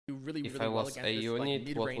really, If really I well was against a this unit,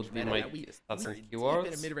 like, what mid-range would be meta. my We stats and deep keywords?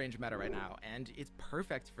 in a mid-range meta right now, and it's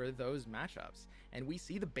perfect for those matchups. And we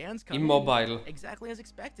see the bans come Immobile. in exactly as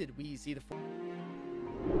expected. We see the...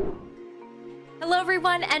 Hello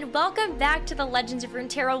everyone, and welcome back to the Legends of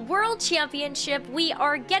Runeterra World Championship. We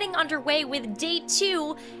are getting underway with day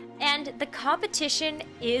 2, and the competition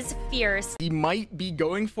is fierce. He might be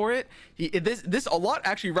going for it. This a lot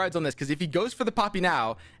actually rides on this, because if he goes for the Poppy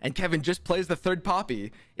now, and Kevin just plays the third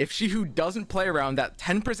Poppy, if Shihu doesn't play around that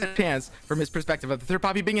 10% chance from his perspective of the third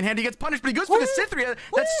Poppy being in hand, he gets punished, but he goes for the Cythria.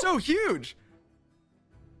 That's so huge.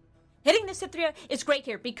 Hitting the Cythria is great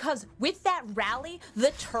here because with that rally, the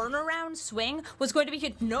turnaround swing was going to be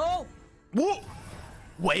huge. No! Whoa!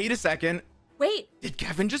 Wait a second. Wait. Did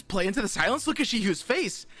Kevin just play into the silence? Look at Shihu's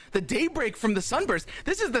face. The daybreak from the sunburst.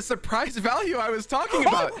 This is the surprise value I was talking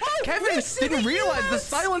about. Kevin didn't realize the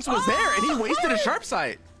silence was there, and he wasted a sharp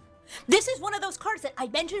sight. This is one of those cards that I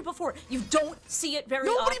mentioned before. You don't see it very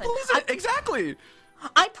Nobody often. believes it. Exactly.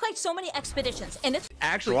 I played so many expeditions, and it's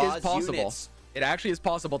Actually is possible. It actually is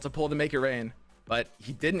possible to pull the Make It Rain, but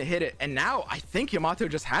he didn't hit it. And now I think Yamato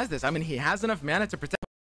just has this. I mean, he has enough mana to protect.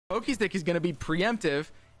 Pokestick is going to be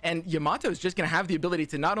preemptive, and Yamato is just going to have the ability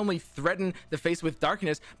to not only threaten the face with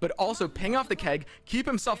darkness, but also ping off the keg, keep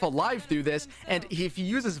himself alive through this. And if he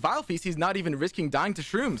uses Vile Feast, he's not even risking dying to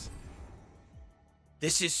shrooms.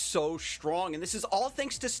 This is so strong, and this is all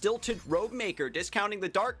thanks to Stilted Robemaker discounting the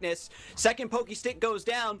darkness. Second Pokestick goes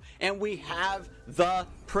down, and we have the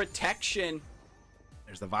protection.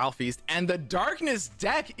 There's the Vile Feast, and the Darkness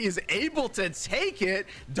deck is able to take it.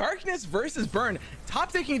 Darkness versus Burn,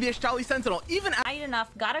 top taking the Ishtali Sentinel, even right enough.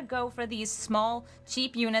 Gotta go for these small,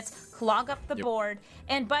 cheap units, clog up the board.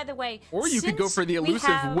 And by the way, or you could go for the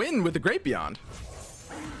elusive win with the Great Beyond.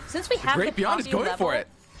 Since we have Great Beyond is going level, for it.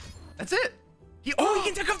 That's it. He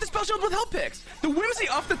can take off the spell shield with Help Picks. The Whimsy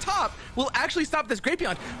off the top will actually stop this Great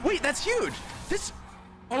Beyond. Wait, that's huge. This,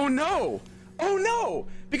 oh no,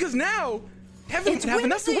 because now Kevin can have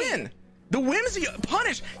enough to win. The Whimsy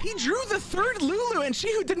punish. He drew the third Lulu, and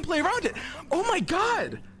Shihu didn't play around it. Oh my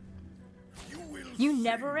god. You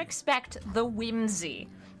never expect the Whimsy.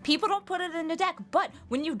 People don't put it in the deck, but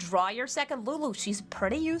when you draw your second Lulu, she's a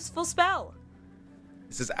pretty useful spell.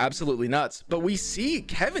 This is absolutely nuts, but we see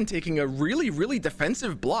Kevin taking a really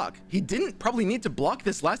defensive block. He didn't probably need to block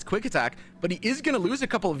this last quick attack, but he is going to lose a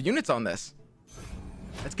couple of units on this.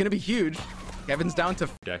 That's going to be huge. Kevin's down to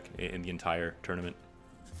deck in the entire tournament.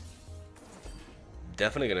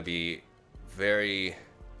 Definitely going to be very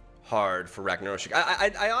hard for Ragnaroshik.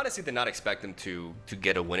 I honestly did not expect him to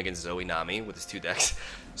get a win against Zoe Nami with his 2 decks.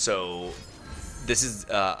 So this is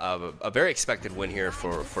a very expected win here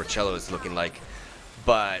for Cello, it's looking like.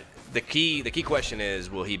 But the key question is,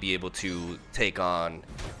 will he be able to take on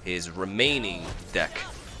his remaining deck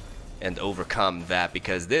and overcome that?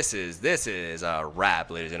 Because this is a wrap,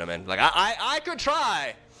 ladies and gentlemen. Like I could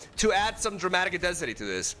try to add some dramatic intensity to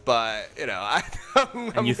this, but you know,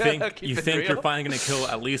 and you think you're finally gonna kill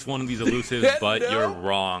at least one of these elusives, but you're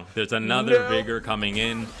wrong. There's another vigor coming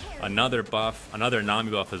in, another buff, another Nami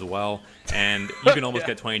buff as well, and you can almost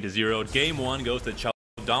get 20-0. Game 1 goes to Chelsea.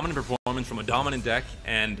 Dominant performance from a dominant deck,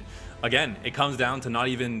 and again, it comes down to not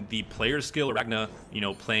even the player's skill or Ragna, you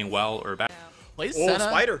know, playing well or bad. Plays Oh, Senna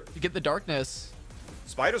Spider to get the darkness.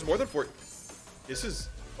 Spider's more than 4. This is,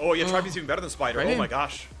 oh yeah, Tribe's even better than Spider. Right Oh in. my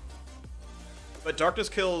gosh. But darkness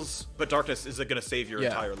kills. But darkness is gonna save your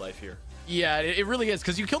entire life here. Yeah, it really is,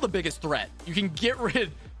 because you kill the biggest threat. You can get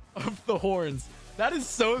rid of the horns. That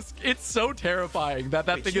is it's so terrifying that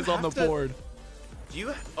Wait, thing is on the board. Do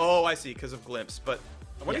you? Oh, I see, because of Glimpse. But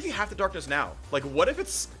I wonder if you have the darkness now. Like, what if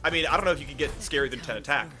it's? I mean, I don't know if you can get scarier than 10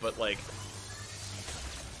 attack, but like,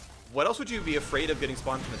 what else would you be afraid of getting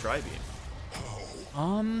spawned from the Tri-Beam?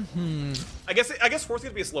 I guess forcing it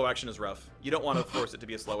to be a slow action is rough. You don't want to force it to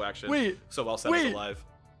be a slow action. Wait, so while Senna's alive.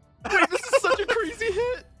 Wait, this is such a crazy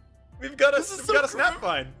hit. We've got a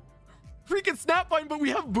Snapvine. Freaking Snapvine, but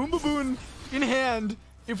we have Boom in hand.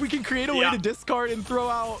 If we can create a way to discard and throw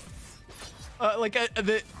out,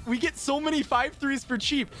 we get so many 5/3s for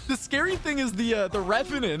cheap. The scary thing is the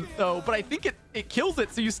Revenant though, but I think it kills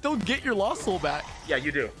it, so you still get your Lost Soul back. Yeah,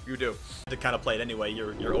 you do. To kind of play it anyway,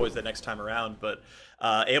 you're always the next time around, but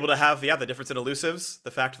able to have the difference in elusives,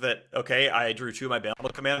 the fact that okay, I drew 2 of my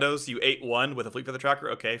Bound Commandos, you ate 1 with a Fleet Feather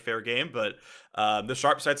Tracker, okay, fair game, but the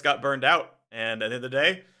sharp sights got burned out, and at the end of the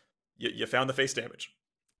day, you found the face damage.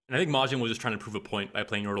 And I think Majin was just trying to prove a point by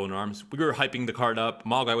playing Northern Arms. We were hyping the card up.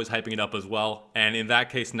 Mogwai was hyping it up as well. And in that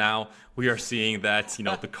case now, we are seeing that, you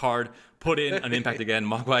know, the card put in an impact again.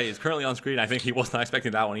 Mogwai is currently on screen. I think he was not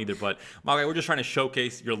expecting that one either. But Mogwai, we're just trying to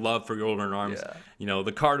showcase your love for Northern Arms. Yeah. You know,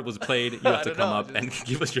 the card was played. You have to come up and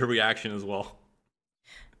give us your reaction as well.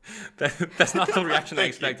 That's not the reaction I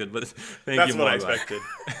expected, but thank you, Mogwai. That's what I expected.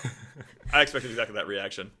 I expected exactly that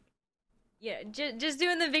reaction. Yeah, just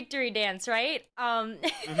doing the victory dance, right? Yeah,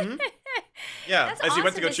 That's as he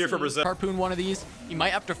went to go awesome cheer for Brazil. Harpoon one of these. He might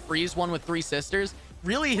have to freeze one with 3 sisters.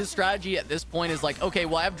 Really, his strategy at this point is like, okay,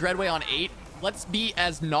 well, I have Dreadway on 8. Let's be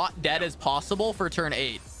as not dead as possible for turn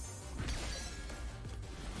 8.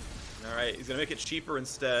 All right, he's going to make it cheaper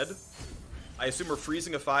instead. I assume we're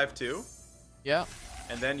freezing a 5-2. Yeah.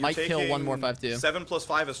 And then you're might taking kill one more 5-2. 7 plus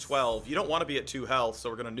 5 is 12. You don't want to be at 2 health, so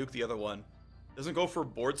we're going to nuke the other one. Doesn't go for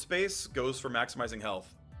board space, goes for maximizing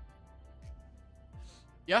health.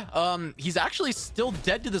 Yeah, he's actually still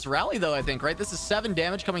dead to this rally, though, I think, right? This is 7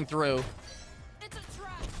 damage coming through.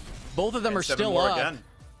 Both of them are still up. Again.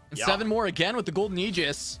 And 7 more again with the Golden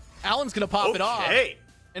Aegis. Allen's going to pop it off.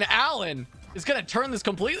 And Allen is going to turn this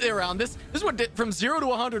completely around. This is what did from 0 to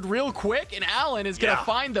 100 real quick, and Allen is going to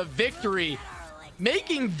find the victory,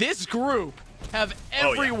 making this group have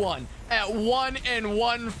everyone at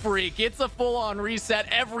 1-1 freak. It's a full-on reset.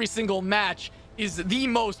 Every single match is the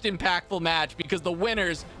most impactful match because the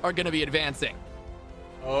winners are going to be advancing.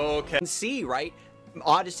 Okay. See, right?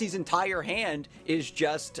 Odyssey's entire hand is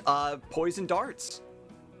just poison darts.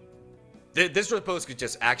 This Riposte could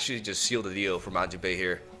actually seal the deal for Majin Bay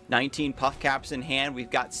here. 19 puff caps in hand.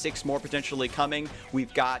 We've got 6 more potentially coming.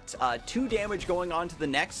 We've got 2 damage going on to the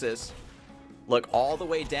Nexus. Look all the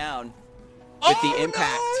way down with the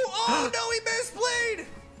impact. No! Oh no, he misplayed!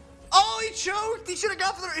 Oh, he choked! He should have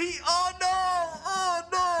got for the... Oh no! Oh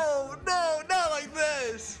no! No, not like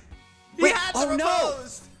this! He had the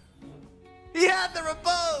Riposte! He had the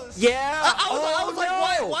Riposte! Yeah! I was like,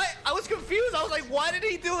 why? I was confused. I was like, why did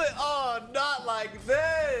he do it? Oh, not like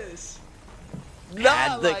this!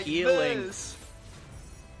 Had the healing.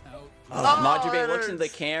 Majin looks into the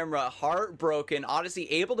camera, heartbroken. Odyssey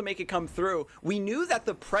able to make it come through. We knew that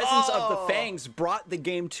the presence of the Fangs brought the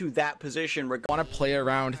game to that position. Want to play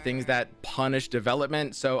around things that punish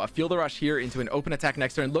development. So a Feel the Rush here into an open attack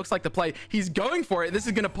next turn looks like the play. He's going for it. This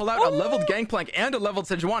is going to pull out a leveled Gangplank and a leveled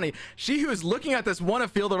Sejuani. Shihu is looking at this one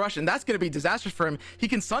of Feel the Rush, and that's going to be disastrous for him. He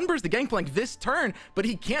can Sunburst the Gangplank this turn, but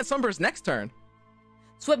he can't Sunburst next turn.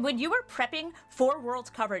 So when you were prepping for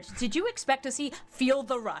World coverage, did you expect to see Feel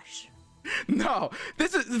the Rush? No,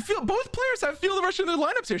 this is both players have Feel the Rush in their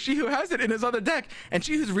lineups here. Shihu has it in his other deck, and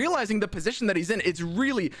Shihu's realizing the position that he's in. It's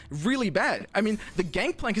really, really bad. I mean, the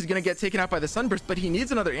Gangplank is going to get taken out by the Sunburst, but he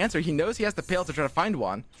needs another answer. He knows he has to pale to try to find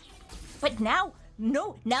one. But now,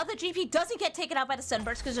 no, now the GP doesn't get taken out by the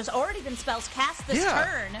Sunburst because there's already been spells cast this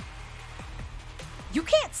turn. You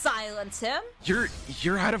can't silence him.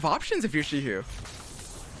 You're out of options if you're Shihu.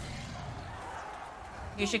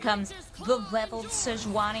 Here she comes, the leveled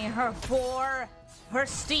Sejuani, her boar, her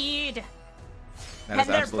steed. That is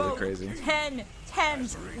absolutely crazy.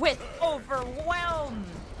 10-10s with Overwhelm.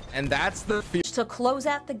 And that's the to close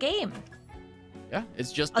out the game. Yeah,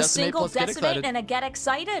 it's just a single Decimate and a Get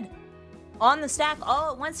Excited. On the stack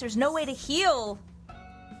all at once, there's no way to heal.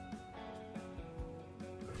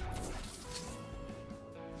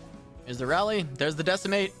 Here's the rally, there's the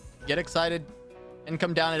Decimate, Get Excited. And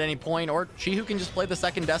come down at any point, or Shihu can just play the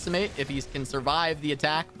second Decimate if he can survive the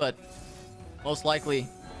attack, but most likely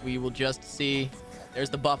we will just see.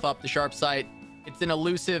 There's the buff up, the sharp sight. It's an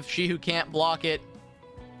elusive. Shihu can't block it,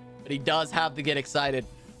 but he does have to Get Excited.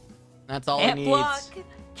 That's all he needs. Block.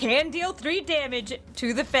 Can deal 3 damage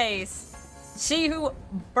to the face. Shihu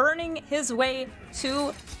burning his way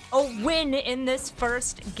to a win in this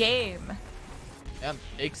first game. Yeah,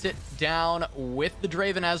 takes it down with the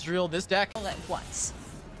Draven Ezreal. This deck all at once.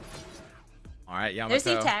 All right, Yamato. There's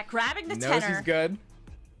the attack, grabbing the tenor. Knows he's good.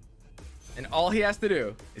 And all he has to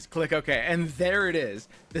do is click OK. And there it is.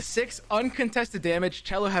 The 6 uncontested damage,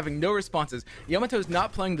 Cello having no responses. Yamato's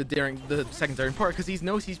not playing the secondary part because he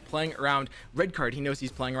knows he's playing around red card. He knows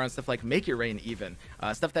he's playing around stuff like Make It Rain even.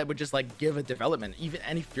 Stuff that would just like give a development, even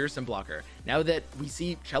any fearsome blocker. Now that we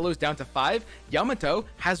see Cello's down to 5, Yamato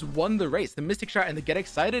has won the race. The Mystic Shot and the Get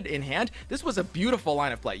Excited in hand. This was a beautiful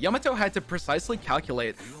line of play. Yamato had to precisely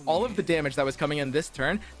calculate all of the damage that was coming in this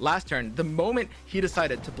turn, last turn. The moment he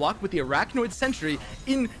decided to block with the Arachnoid Sentry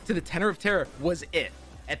into the Tenor of Terror was it.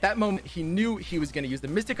 At that moment, he knew he was going to use the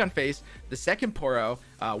Mystic on face, the second Poro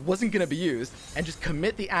wasn't going to be used, and just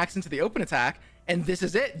commit the axe into the open attack, and this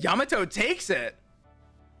is it. Yamato takes it.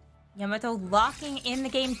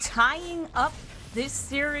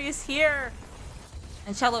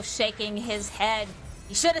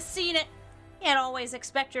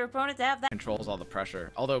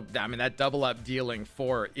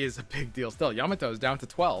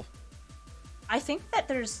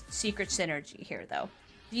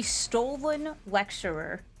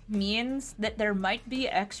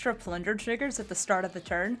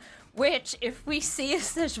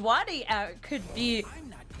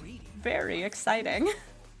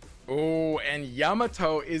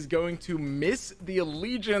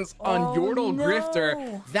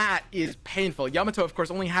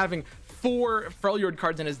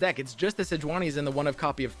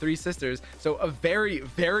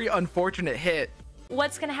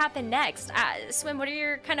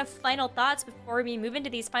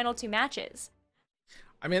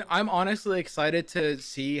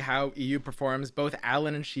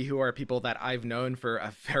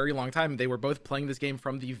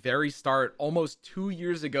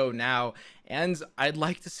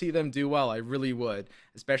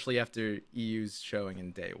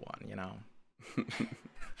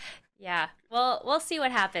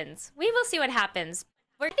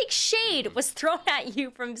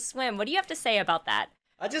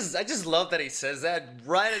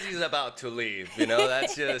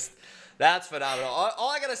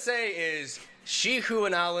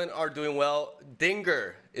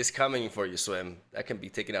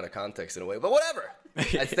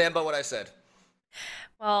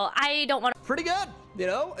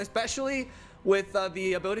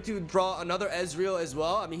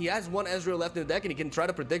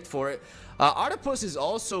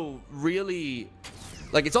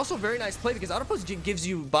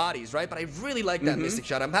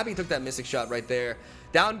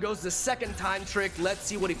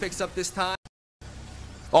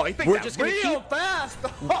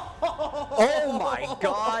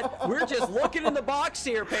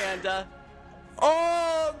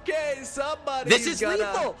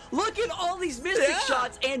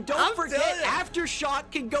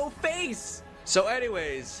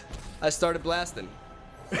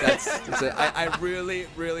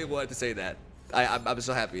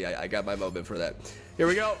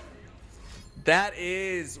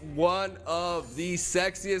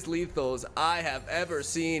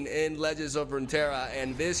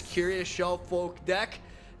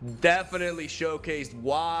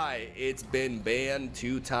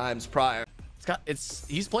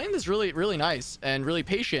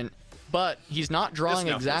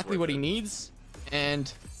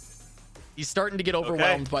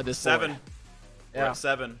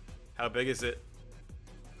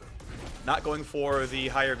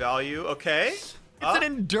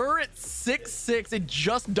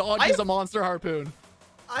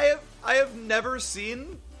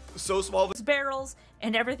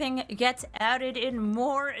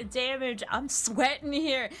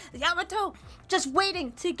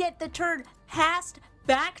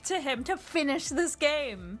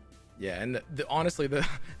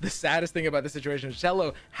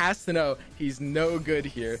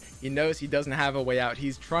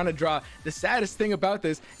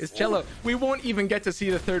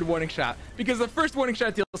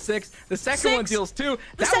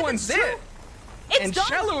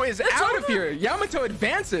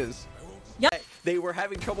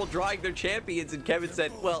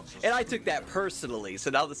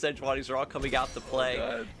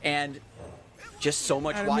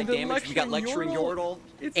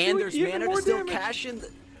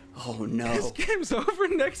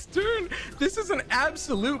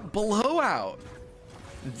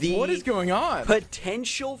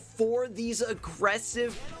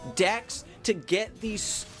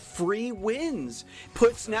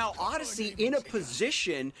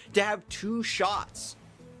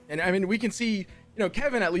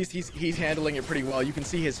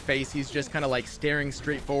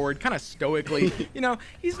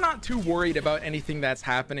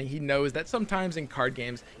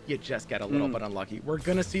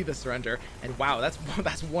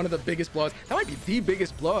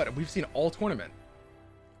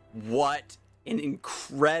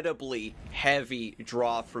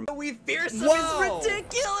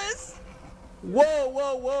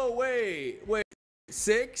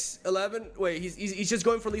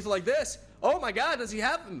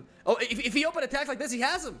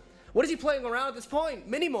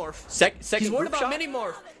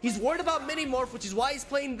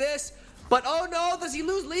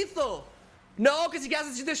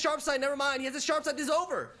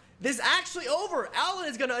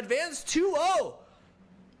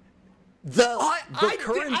 the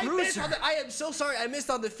current bruiser. I am so sorry. I missed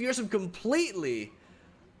on the fearsome completely.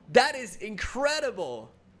 That is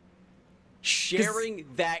incredible. Sharing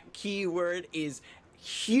that keyword is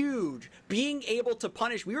huge. Being able to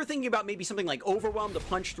punish. We were thinking about maybe something like Overwhelm to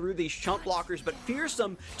punch through these chump blockers, but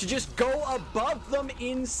Fearsome to just go above them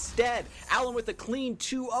instead. Allen with a clean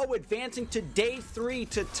 2-0, advancing to day 3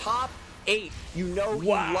 to top 8. You know he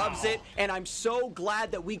loves it, and I'm so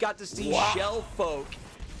glad that we got to see Shellfolk.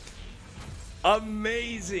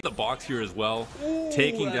 Amazing. The box here as well,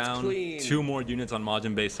 taking down clean. 2 more units on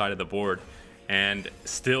Majin Bay's side of the board. And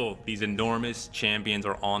still, these enormous champions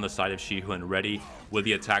are on the side of Shihu and ready with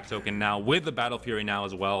the attack token now, with the Battle Fury now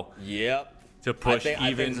as well. Yep. To push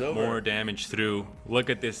even more damage through. Look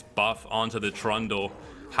at this buff onto the Trundle.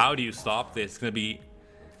 How do you stop this? It's going to be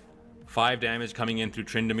 5 damage coming in through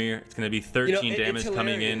Tryndamere. It's going to be 13 damage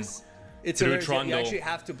coming in. It's through Trundle. You actually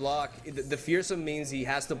have to block. The Fearsome means he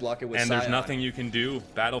has to block it with And there's nothing you can do.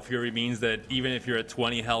 Battle Fury means that even if you're at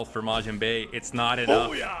 20 health for Majin Bay, it's not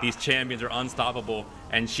enough. These champions are unstoppable.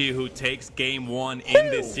 And Shihu takes game 1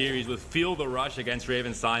 in this series with Feel the Rush against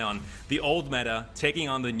Raven Scion. The old meta taking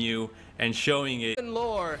on the new and showing it. In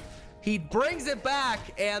lore, he brings it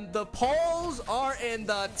back, and the polls are in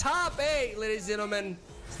the top 8, ladies and gentlemen.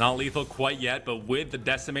 It's not lethal quite yet, but with the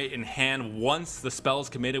Decimate in hand, once the spell's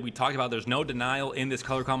committed, we talked about there's no denial in this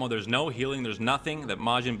color combo, there's no healing, there's nothing that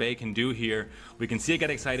Majin Bay can do here. We can see it get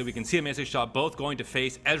excited, we can see a Mystic Shot, both going to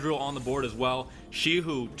face Ezreal on the board as well.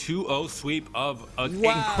 Shihu 2-0 sweep of an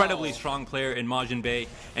incredibly strong player in Majin Bay,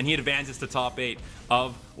 and he advances to top 8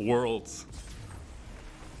 of Worlds.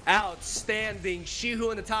 Outstanding. Shihu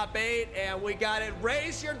in the top 8, and we got it.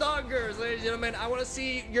 Raise your doggers, ladies and gentlemen. I want to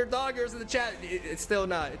see your doggers in the chat. It's still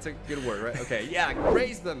not. It's a good word, right? Okay, yeah,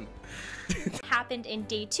 raise them. Happened in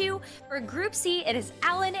day 2. For Group C, it is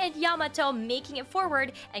Allen and Yamato making it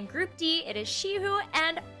forward, and Group D, it is Shihu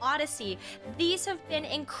and Odyssey. These have been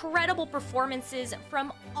incredible performances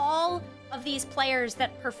from all of these players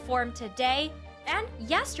that performed today and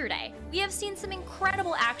yesterday. We have seen some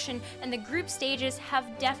incredible action, and the group stages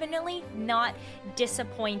have definitely not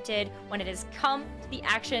disappointed when it has come to the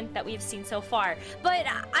action that we've seen so far. But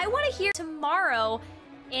I want to hear tomorrow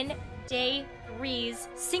in day 3's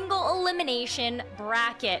single elimination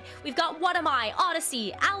bracket. We've got What Am I,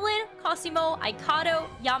 Odyssey, Allen, Cosimo, Aikado,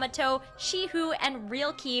 Yamato, Shihu, and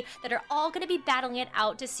Realkey that are all going to be battling it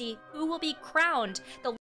out to see who will be crowned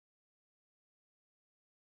the